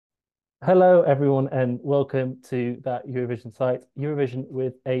Hello, everyone, and welcome to that Eurovision site, Eurovision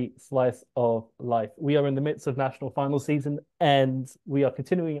with a slice of life. We are in the midst of national final season, and we are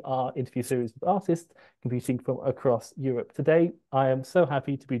continuing our interview series with artists competing from across Europe. Today, I am so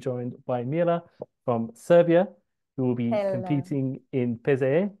happy to be joined by M.IRA from Serbia, who will be Hello. competing in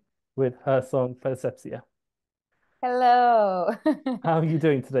Pesma with her song Percepция. Hello. How are you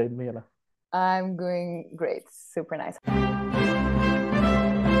doing today, M.IRA? I'm doing great. Super nice.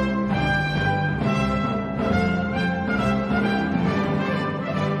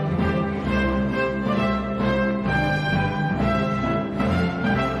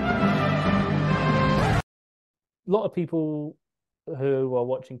 A lot of people who are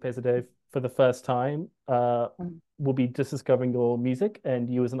watching Pesado for the first time will be just discovering your music and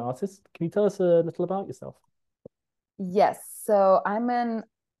you as an artist. Can you tell us a little about yourself? Yes. So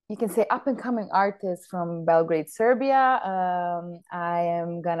you can say, up and coming artist from Belgrade, Serbia. I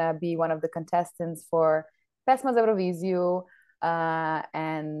am gonna be one of the contestants for Pesma Evroviziju,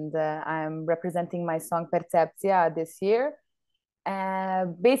 and I'm representing my song Percepcija this year.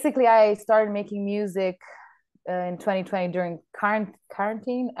 Basically, I started making music in 2020 during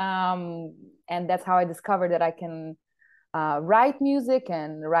quarantine, and that's how I discovered that I can write music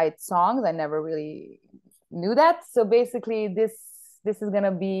and write songs. I never really knew that. So basically, this is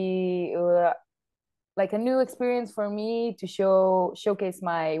gonna be like a new experience for me to showcase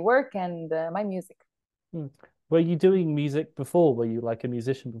my work and my music. Hmm. Were you doing music before? Were you like a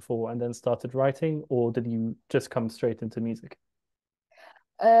musician before and then started writing, or did you just come straight into music?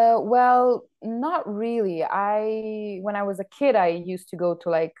 Well, not really. When I was a kid, I used to go to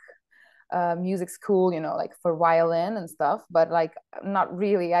like music school, like for violin and stuff, but like not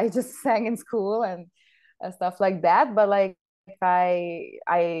really. I just sang in school and stuff like that. But like my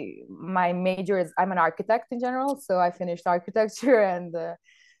major is I'm an architect in general, so I finished architecture, and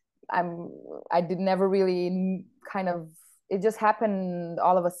I'm I did never really kind of it just happened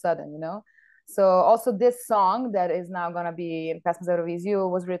all of a sudden. So also this song that is now gonna be in Pesma Eurovizio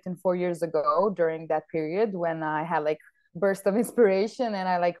was written 4 years ago during that period when I had like burst of inspiration and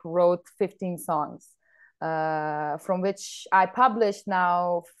I like wrote 15 songs, from which I published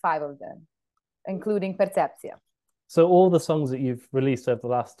now five of them, including Percepția. So all the songs that you've released over the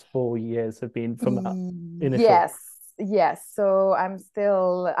last 4 years have been from that initial. Yes, yes. So I'm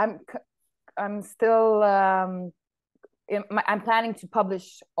still I'm planning to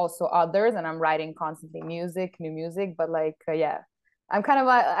publish also others, and I'm writing constantly new music. But like, yeah, I'm kind of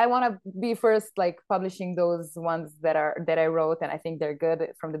I want to be first, like publishing those ones that I wrote, and I think they're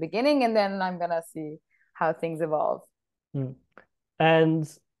good from the beginning, and then I'm gonna see how things evolve. Hmm. And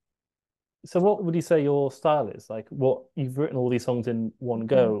so what would you say your style is? Like what you've written all these songs in one Mhm.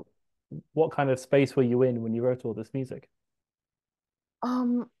 go. What kind of space were you in when you wrote all this music?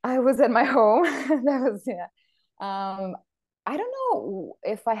 I was at my home. That was yeah. Um, I don't know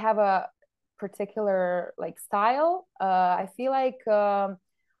if I have a particular like style. I feel like,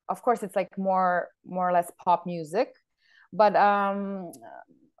 of course, it's like more or less pop music, but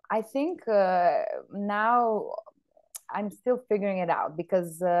I think now I'm still figuring it out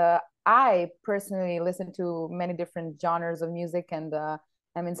because I personally listen to many different genres of music and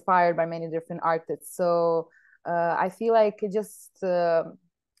I'm inspired by many different artists. So I feel like I'm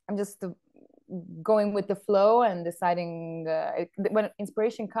just going with the flow and deciding when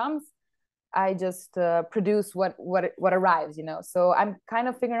inspiration comes. I just produce what arrives. So I'm kind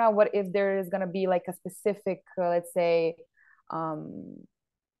of figuring out what if there is gonna be like a specific, let's say, um,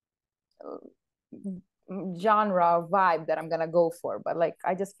 genre or vibe that I'm gonna go for. But like,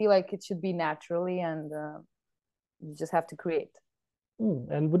 I just feel like it should be naturally, and you just have to create.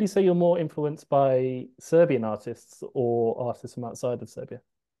 And would you say you're more influenced by Serbian artists or artists from outside of Serbia?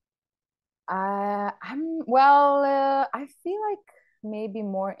 I feel like maybe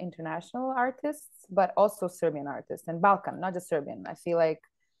more international artists, but also Serbian artists and Balkan, not just Serbian. I feel like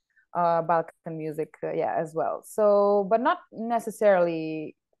Balkan music, yeah, as well. So, but not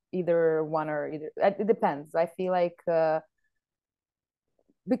necessarily either one or either. It depends. I feel like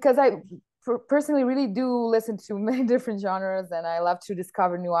because I personally really do listen to many different genres, and I love to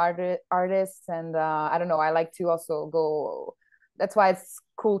discover new artists. And I don't know, I like to also go. That's why it's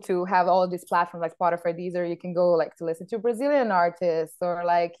cool to have all these platforms like Spotify, Deezer. You can go like to listen to Brazilian artists or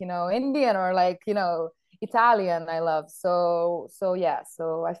like Indian or like Italian. I love so yeah.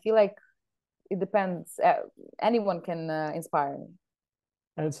 So I feel like it depends. Anyone can inspire me.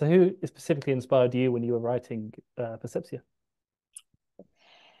 And so who specifically inspired you when you were writing Percepcia?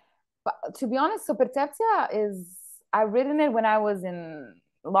 But to be honest, so Percepția is I've written it when I was in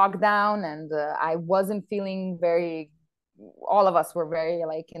lockdown and I wasn't feeling very all of us were very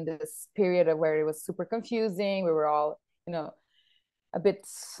like in this period of where it was super confusing. We were all, you know, a bit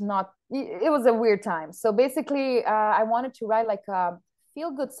not, it was a weird time. So basically, I wanted to write like a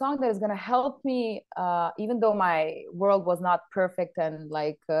feel good song that is going to help me, even though my world was not perfect and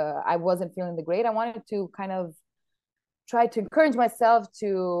like I wasn't feeling the great. I wanted to kind of try to encourage myself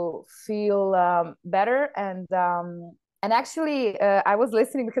to feel better. And actually, I was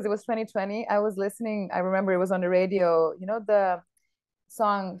listening because it was 2020. I was listening. I remember it was on the radio. You know the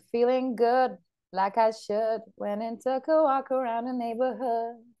song "Feeling Good Like I Should." Went and took a walk around the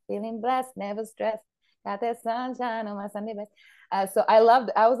neighborhood, feeling blessed, never stressed. Got that sunshine on my Sunday best. So I loved.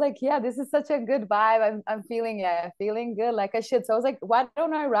 I was like, yeah, this is such a good vibe. I'm feeling, yeah, feeling good like I should. So I was like, why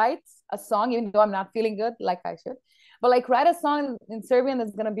don't I write a song even though I'm not feeling good like I should? But like write a song in Serbian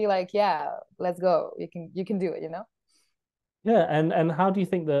that's gonna be like, yeah, let's go. You can do it. You know. Yeah, and how do you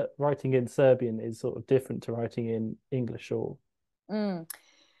think that writing in Serbian is sort of different to writing in English or Mm.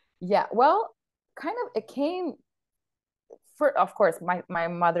 Yeah. Well, kind of. It came for, of course, my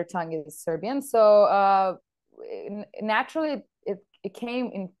mother tongue is Serbian, so naturally it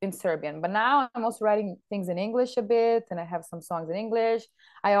came in Serbian. But now I'm also writing things in English a bit, and I have some songs in English.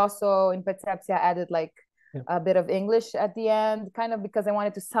 I also in Percepция added like yeah. a bit of English at the end, kind of because I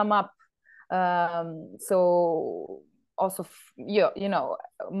wanted to sum up. So also, you know,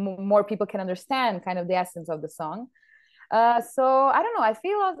 more people can understand kind of the essence of the song. So I don't know. I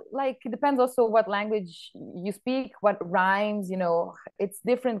feel like it depends also what language you speak, what rhymes, you know, it's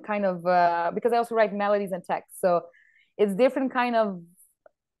different kind of because I also write melodies and text. So it's different kind of,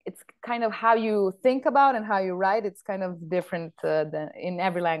 it's kind of how you think about and how you write. It's kind of different than in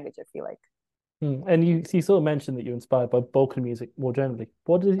every language, I feel like. And you sort of mentioned that you're inspired by Balkan music more generally.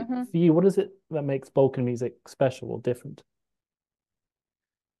 What is it Mm-hmm. for you? What is it that makes Balkan music special or different?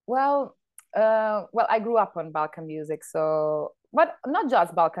 Well, well, I grew up on Balkan music, so but not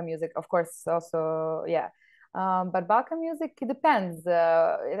just Balkan music, of course, also yeah. But Balkan music, it depends.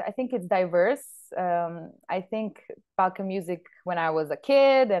 I think it's diverse. I think Balkan music when I was a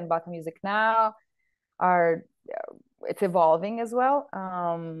kid and Balkan music now are it's evolving as well.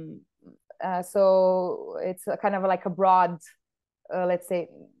 So it's a kind of like a broad, let's say,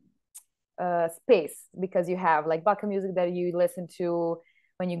 space because you have like Balkan music that you listen to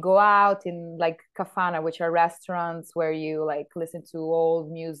when you go out in like kafana, which are restaurants where you like listen to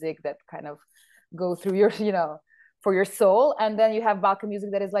old music that kind of go through your, you know, for your soul. And then you have Balkan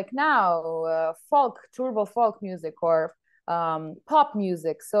music that is like now folk, turbo folk music or pop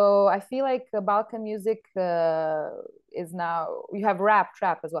music. So I feel like Balkan music is now you have rap,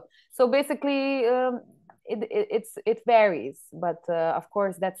 trap as well. So basically, it varies, but of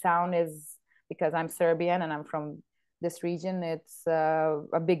course that sound is because I'm Serbian and I'm from this region. It's a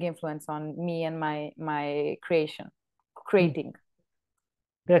big influence on me and my Hmm. creating.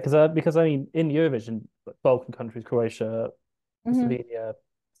 Yeah, because I mean in Eurovision, Balkan countries, Croatia, Mm-hmm. Slovenia,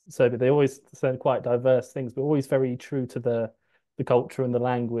 Serbia, they always send quite diverse things, but always very true to the culture and the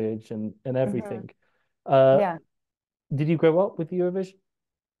language and Mm-hmm. everything. Uh, Yeah. did you grow up with Eurovision?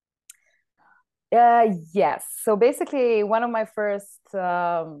 Yes. So basically, one of my first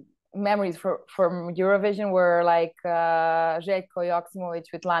memories from Eurovision were like Željko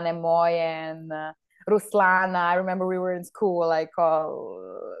Joksimovic with Lane Moje and Ruslana. I remember we were in school, like all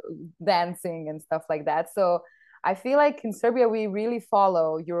dancing and stuff like that. So I feel like in Serbia we really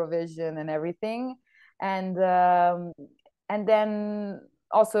follow Eurovision and everything, and um, and then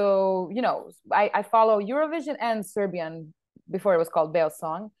also you know I follow Eurovision and Serbian before it was called Bell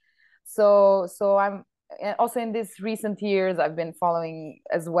Song. So I'm also in these recent years I've been following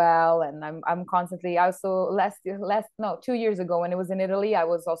as well, and I'm constantly also less no 2 years ago when it was in Italy I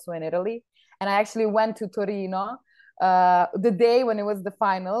was also in Italy, and I actually went to Torino the day when it was the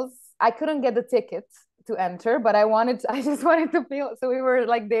finals. I couldn't get the ticket to enter, but I just wanted to feel. So we were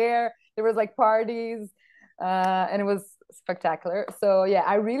like there was like parties, and it was spectacular. So yeah,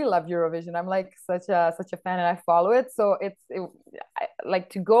 I really love Eurovision. I'm like such a fan, and I follow it. So like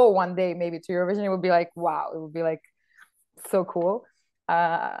to go one day maybe to Eurovision. It would be like wow. It would be like so cool,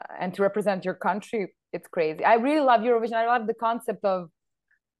 and to represent your country, it's crazy. I really love Eurovision. I love the concept of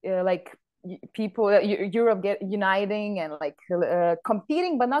like people Europe get uniting and like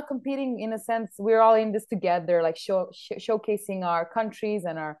competing, but not competing in a sense. We're all in this together, like showcasing our countries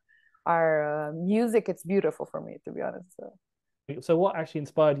and our music. It's beautiful for me, to be honest. So. So what actually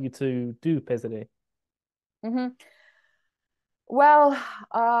inspired you to do PSD? Mm-hmm. Well,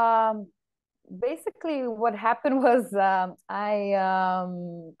 basically, what happened was I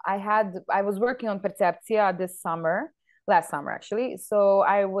was working on Percepcija this summer, last summer actually. So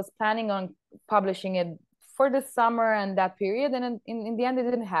I was planning on publishing it for the summer and that period, and in the end it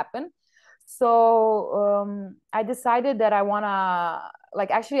didn't happen. So I decided that I wanna,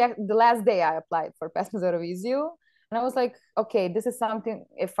 like, actually the last day I applied for Pesma Euroviziju, and I was like, okay, this is something.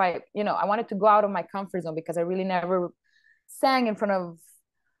 If I, I wanted to go out of my comfort zone because I really never sang in front of,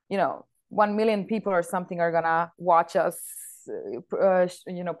 1 million people or something are gonna watch us,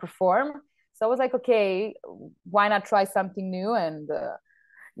 perform. So I was like, okay, why not try something new and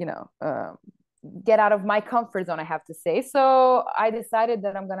you know uh, get out of my comfort zone, I have to say. So I decided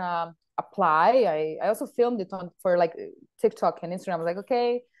that I'm gonna apply. I also filmed it on for like TikTok and Instagram. I was like, okay,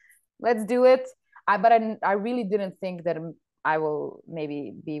 let's do it. But I really didn't think that I will maybe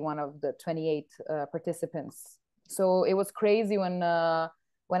be one of the 28 participants. So it was crazy when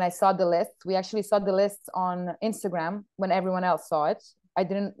I saw the list. We actually saw the list on Instagram when everyone else saw it. I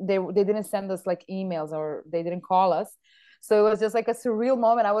didn't. They didn't send us like emails, or they didn't call us. So it was just like a surreal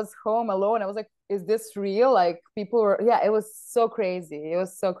moment. I was home alone. I was like, is this real? Like, people were, yeah, it was so crazy. It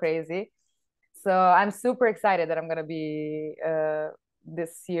was so crazy. So I'm super excited that I'm gonna be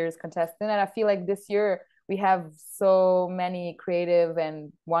this year's contestant, and I feel like this year we have so many creative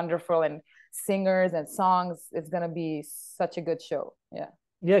and wonderful and singers and songs. It's gonna be such a good show. Yeah.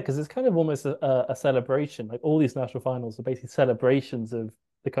 Yeah, because it's kind of almost a celebration. Like all these national finals are basically celebrations of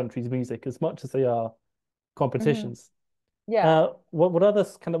the country's music as much as they are Hmm. competitions. Yeah. What other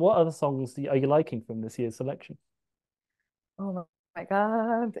songs are you liking from this year's selection? Oh my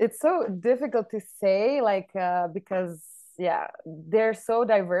God. It's so difficult to say, like, because, yeah, they're so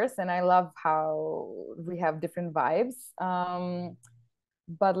diverse, and I love how we have different vibes.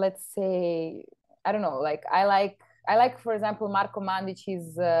 But let's say, I don't know, like, I like, for example, Marco Mandic.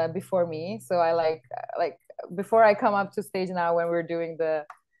 He's before me. So I like, before I come up to stage now, when we're doing the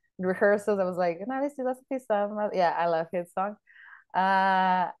rehearsals, I was like, no, this is yeah, I love his song.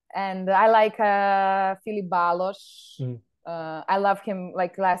 And I like Philip Balos. Mm. I love him.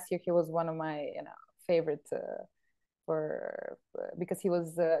 Like last year, he was one of my favorite for because he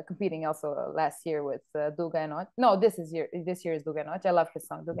was competing also last year with Duga and Not. No, this year is Duga and Not. I love his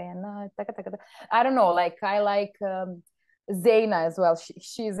song Duga and Not. I don't know. Like I like Zaina as well.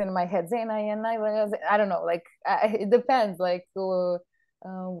 She's in my head. Zaina and I don't know. Like it depends. Like who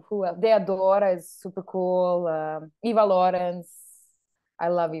else? Deadora is super cool. Eva Lawrence. I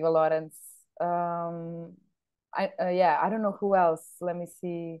love Eva Lawrence. Yeah, I don't know who else. Let me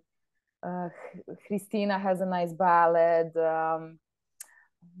see. Uh, Christina has a nice ballad.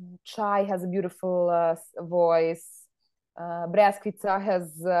 Chai has a beautiful voice. Breskvica has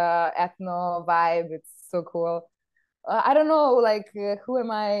ethno vibe. It's so cool. I don't know, like who am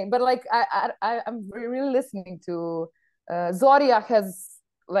I? But like I'm really listening to Zoria has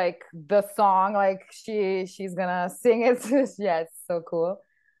like the song, like she's gonna sing it. Yeah, it's so cool.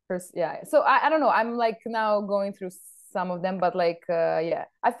 Yeah. So I don't know. I'm like now going through some of them, but like yeah,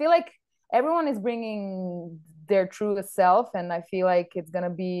 I feel like everyone is bringing their truest self, and I feel like it's gonna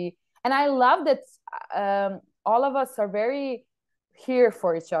be. And I love that all of us are very here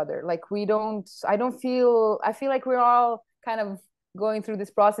for each other. Like I feel like we're all kind of going through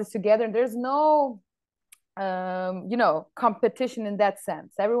this process together, and there's no competition in that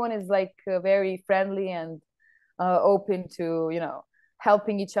sense. Everyone is like very friendly and open to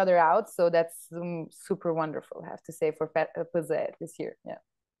helping each other out. So that's super wonderful, I have to say, for Pazet this year. Yeah.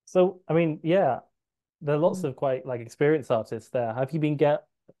 So, I mean, yeah, there are lots Mhm. of quite like experienced artists there. Have you been get,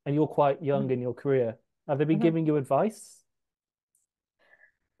 and you're quite young in your career, have they been Mhm. giving you advice?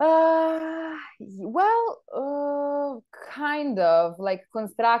 Well, kind of like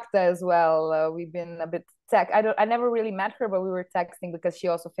Constructa as well. We've been a bit I never really met her, but we were texting because she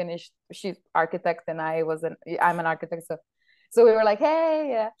also finished. She's architect, and I'm an architect, so we were like, hey,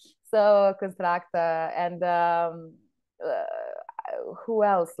 yeah. So Constructa and uh, who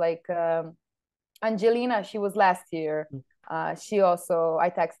else? Like Angelina, she was last year. I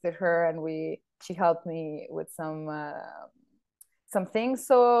texted her, and she helped me with some things.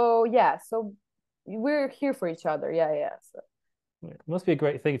 So yeah, so we're here for each other. Yeah, yeah. So. It must be a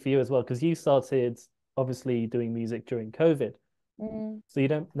great thing for you as well, because you started obviously doing music during COVID. Mm. So you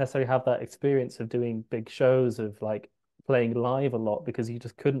don't necessarily have that experience of doing big shows, of like playing live a lot, because you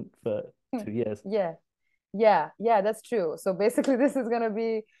just couldn't for 2 years. Yeah, yeah, that's true. So basically, this is gonna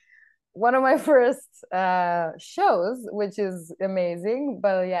be one of my first shows, which is amazing.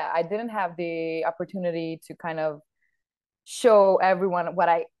 But yeah, I didn't have the opportunity to kind of show everyone what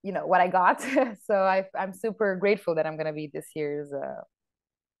I got. So I'm super grateful that I'm gonna be this year's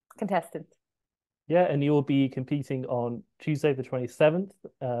contestant. Yeah, and you'll be competing on Tuesday the 27th.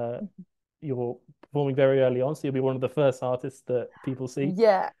 you're performing very early on, so you'll be one of the first artists that people see.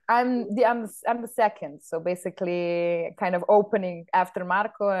 Yeah, I'm the second. So basically kind of opening after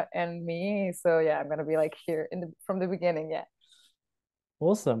Marco and me. So yeah, I'm gonna be like here in the from the beginning. Yeah.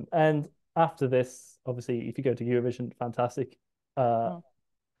 Awesome. And after this, obviously, if you go to Eurovision, fantastic. Uh, Mm.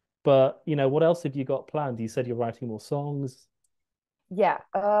 but what else have you got planned? You said you're writing more songs. Yeah.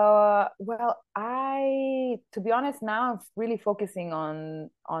 Well, to be honest, now I'm really focusing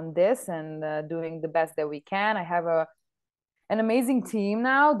on this and doing the best that we can. I have an amazing team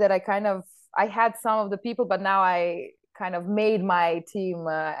now that I had some of the people, but now I kind of made my team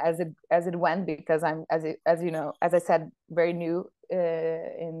as it went because I'm as you know, as I said, very new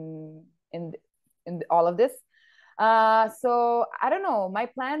in all of this. So I don't know. My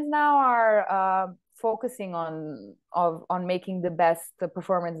plans now are focusing on making the best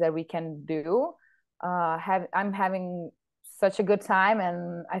performance that we can do. I'm having such a good time,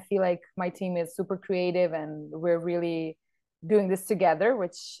 and I feel like my team is super creative, and we're really doing this together,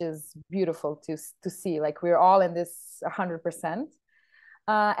 which is beautiful to see. Like we're all in this 100%.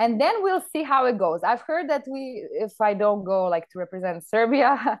 And then we'll see how it goes. I've heard that if I don't go like to represent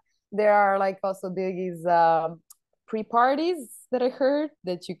Serbia, there are like also these pre-parties that I heard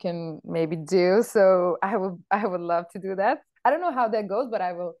that you can maybe do. So I would love to do that. I don't know how that goes, but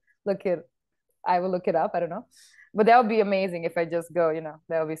look it I will look it up. I don't know. But that would be amazing if I just go,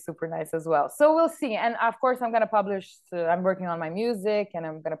 that would be super nice as well. So we'll see. And of course, I'm going to publish, I'm working on my music and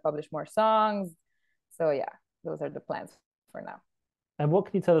I'm going to publish more songs. So yeah, those are the plans for now. And what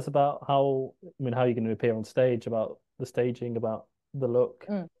can you tell us about how you're going to appear on stage, about the staging, about the look?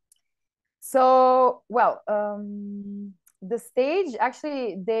 Mm. So, well, the stage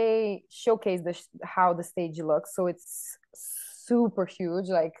actually they showcase how the stage looks. So it's super huge,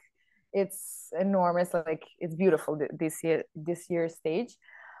 like it's enormous, like it's beautiful this year's stage.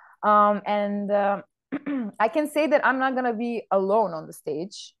 And I can say that I'm not gonna be alone on the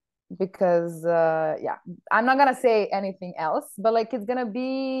stage because yeah, I'm not gonna say anything else, but like it's gonna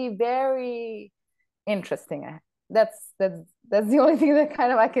be very interesting. That's the only thing that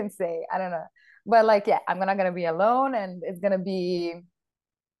kind of I can say. I don't know. But like yeah, I'm not gonna be alone and it's gonna be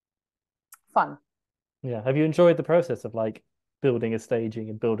fun. Yeah. Have you enjoyed the process of like building a staging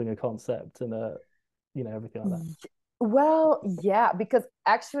and building a concept and everything like that? Well, yeah, because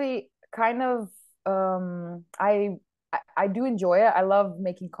actually kind of I do enjoy it. I love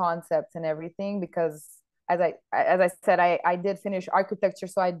making concepts and everything because as I said, I did finish architecture,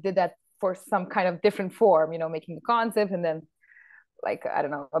 so I did that for some kind of different form, making the concept and then like I don't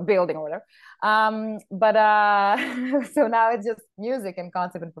know, a building or whatever. But so now it's just music and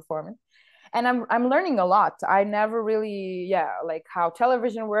concept and performance. And I'm learning a lot. I never really, yeah, like how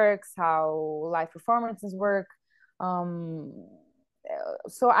television works, how live performances work. Um,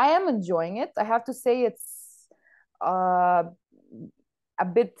 so I am enjoying it. I have to say it's uh, a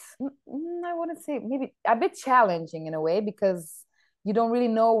bit, I wouldn't say maybe a bit challenging in a way because you don't really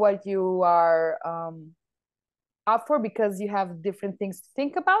know what you are up for because you have different things to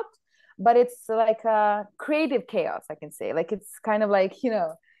think about. But it's like a creative chaos, I can say. Like it's kind of like,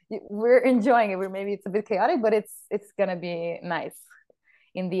 we're enjoying it. Maybe it's a bit chaotic, but it's gonna be nice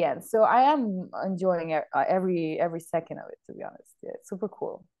in the end. So I am enjoying every second of it, to be honest. Yeah, it's super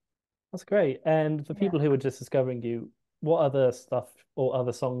cool. That's great. And for Yeah. people who are just discovering you, what other stuff or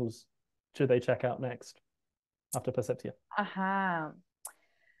other songs should they check out next after Perceptia? Uh-huh.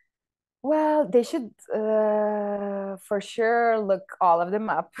 Well, they should for sure look all of them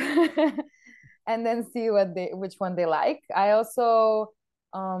up and then see which one they like. I also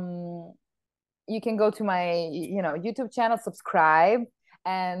um you can go to my YouTube channel, subscribe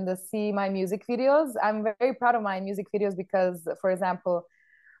and see my music videos. I'm very proud of my music videos because for example,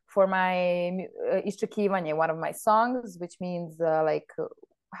 for my Iščekivanje, one of my songs, which means like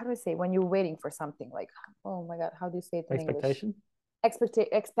how do I say when you're waiting for something, like oh my god, how do you say it in English? Expectation?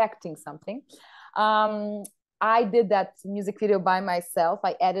 Expecting something. um I did that music video by myself.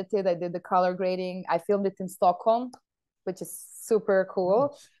 I edited, I did the color grading, I filmed it in Stockholm, which is super cool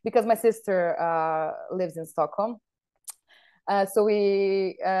Nice. because my sister lives in Stockholm. So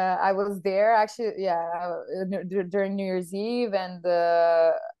I was there actually, yeah, during New Year's Eve, and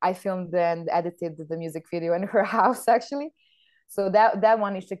I filmed and edited the music video in her house actually. So that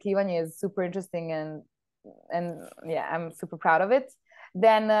one Iščekivanje is super interesting, and yeah, I'm super proud of it.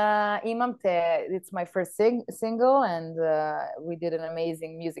 Then Imam Te, it's my first single, and we did an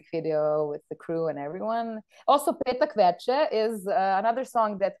amazing music video with the crew and everyone. Also, Petak Veče is another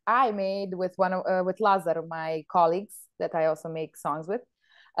song that I made with with Lazar, my colleagues that I also make songs with.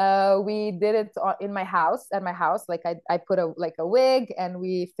 We did it in my house, at my house. Like I put a like a wig, and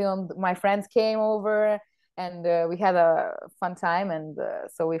we filmed. My friends came over, and we had a fun time, and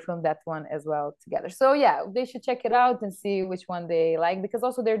so we filmed that one as well together. So yeah, they should check it out and see which one they like, because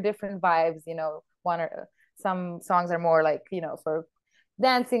also they're different vibes. One or some songs are more like for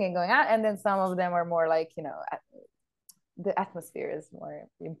dancing and going out, and then some of them are more like the atmosphere is more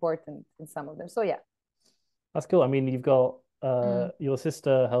important in some of them. So yeah. That's cool. I mean, you've got Mm. your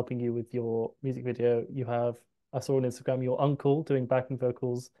sister helping you with your music video. You have, I saw on Instagram, your uncle doing backing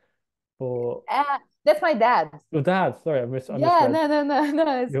vocals for That's my dad. your dad. Sorry, I Yeah, misread. no, no, no,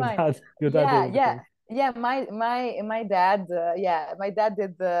 no, it's fine. Your dad Yeah, doing yeah, vocals. yeah. My dad, yeah, my dad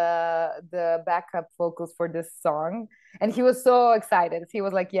did the backup vocals for this song, and he was so excited. He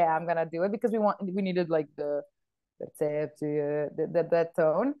was like, "Yeah, I'm gonna do it," because we needed like that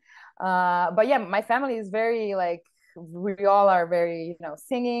tone. But yeah, my family is very like we all are very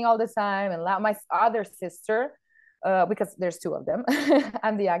singing all the time and loud. My other sister, because there's two of them,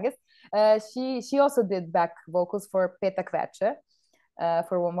 I'm the youngest. She also did back vocals for Peta Kveče,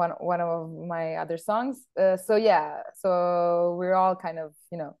 for one of my other songs. So yeah, so we're all kind of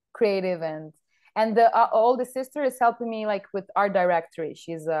creative, and the oldest sister is helping me like with art directory.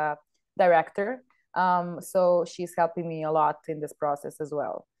 She's a director, so she's helping me a lot in this process as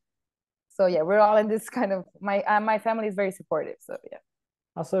well. So yeah, we're all in this kind of my family is very supportive. So yeah.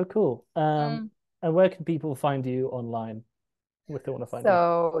 That's so cool. Mm. And where can people find you online if they want to find you?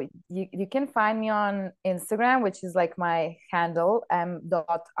 So you can find me on Instagram, which is like my handle,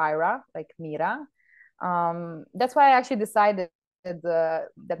 m.ira, like Mira. That's why I actually decided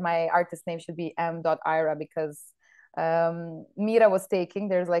that my artist name should be m.ira, because Mira was taking.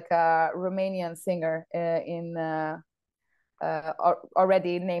 There's like a Romanian singer in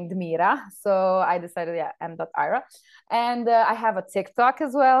already named Mira. So I decided, yeah, m.ira. And I have a TikTok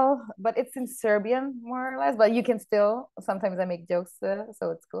as well, but it's in Serbian more or less. But you can still, sometimes I make jokes,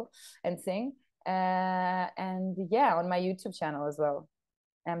 so it's cool, and sing. And yeah, on my YouTube channel as well,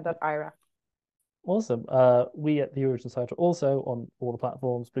 m.ira. Awesome. We at the Eurovision site are also on all the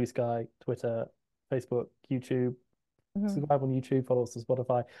platforms: Blue Sky, Twitter, Facebook, YouTube. Mm-hmm. Subscribe on YouTube, follow us on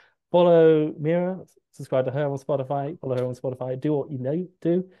Spotify. Follow Mira, subscribe to her on Spotify, follow her on Spotify. Do what you know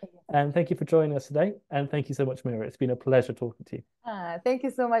do. And thank you for joining us today. And thank you so much, Mira. It's been a pleasure talking to you. Thank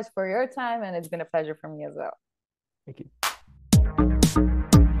you so much for your time, and it's been a pleasure for me as well. Thank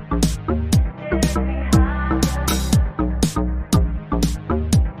you.